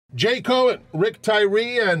Jay Cohen, Rick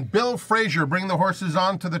Tyree, and Bill Frazier bring the horses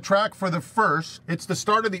onto the track for the first. It's the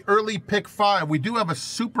start of the early pick 5. We do have a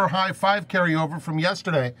super high 5 carryover from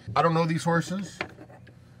yesterday. I don't know these horses.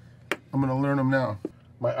 I'm gonna learn them now.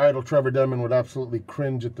 My idol Trevor Denman would absolutely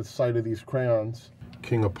cringe at the sight of these crayons.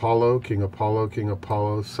 King Apollo, King Apollo, King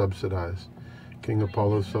Apollo, subsidized. King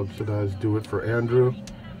Apollo subsidized, do it for Andrew.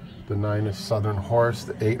 The 9 is Southern Horse.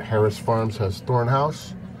 The 8, Harris Farms, has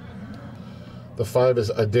Thornhouse. The 5 is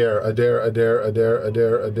Adair, Adair, Adair, Adair,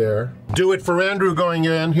 Adair, Adair. Do it for Andrew going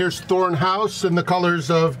in. Here's Thornhouse in the colors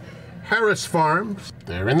of Harris Farms.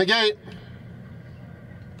 They're in the gate.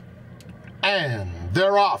 And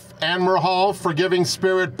they're off. Anmar Hall, Forgiving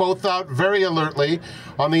Spirit, both out very alertly.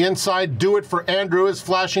 On the inside, Do It for Andrew is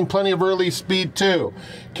flashing plenty of early speed too.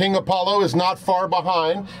 King Apollo is not far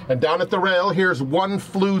behind. And down at the rail, here's One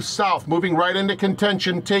Flew South, moving right into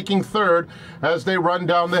contention, taking third as they run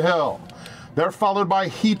down the hill. They're followed by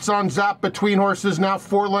Heats on Zap between horses, now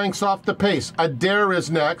 4 lengths off the pace. Adair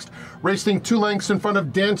is next, racing 2 lengths in front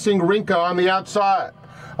of Dancing Rinka on the outside.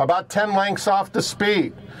 About 10 lengths off the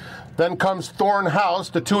speed. Then comes Thornhouse.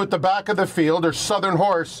 The 2 at the back of the field are Southern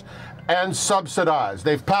Horse and Subsidized.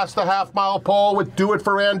 They've passed the half-mile pole with Do It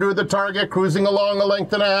for Andrew, the target, cruising along a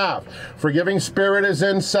length and a half. Forgiving Spirit is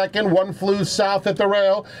in second. One Flew South at the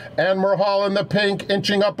rail. Anmar Hall in the pink,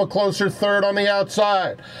 inching up a closer third on the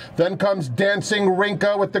outside. Then comes Dancing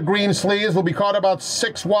Rinka with the green sleeves. Will be caught about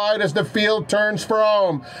 6 wide as the field turns for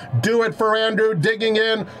home. Do It for Andrew digging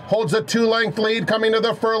in, holds a 2-length lead coming to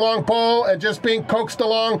the furlong pole and just being coaxed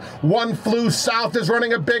along. One Flew South is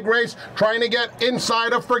running a big race, trying to get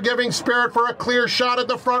inside of Forgiving Spirit for a clear shot at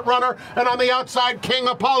the front runner, and on the outside, King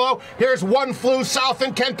Apollo. Here's One Flew South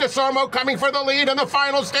and Kent DeSormo coming for the lead in the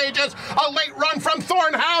final stages. A late run from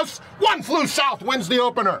Thornhouse. One Flew South wins the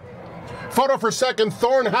opener. Photo for second,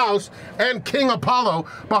 Thornhouse and King Apollo.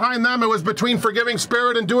 Behind them, it was between Forgiving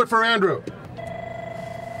Spirit and Do It for Andrew.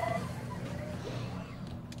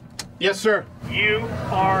 Yes, sir. You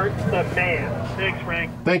are the man. Thanks,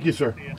 Frank. Thank you, sir.